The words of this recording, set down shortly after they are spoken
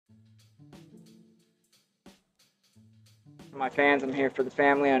For my fans, I'm here for the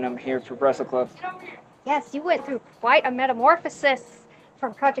family, and I'm here for Wrestle Club. Yes, you went through quite a metamorphosis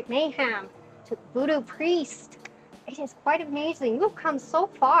from Project Mayhem to Voodoo Priest. It is quite amazing. You've come so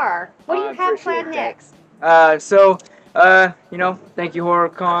far. What do you have planned next? Thank you,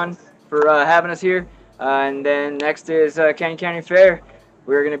 Horrorweencon, for having us here. And then next is Canyon County Fair.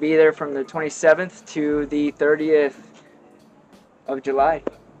 We're going to be there from the 27th to the 30th of July.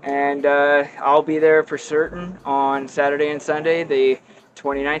 And I'll be there for certain on Saturday and Sunday, the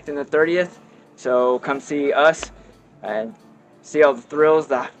 29th and the 30th. So come see us and see all the thrills,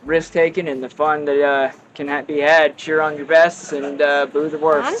 the risk taking, and the fun that can be had. Cheer on your bests and boo the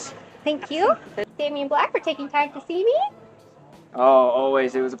worst. Thank you, Damien Black, for taking time to see me. Oh,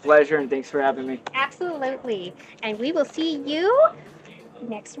 always. It was a pleasure, and thanks for having me. Absolutely. And we will see you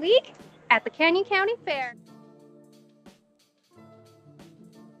next week at the Canyon County Fair.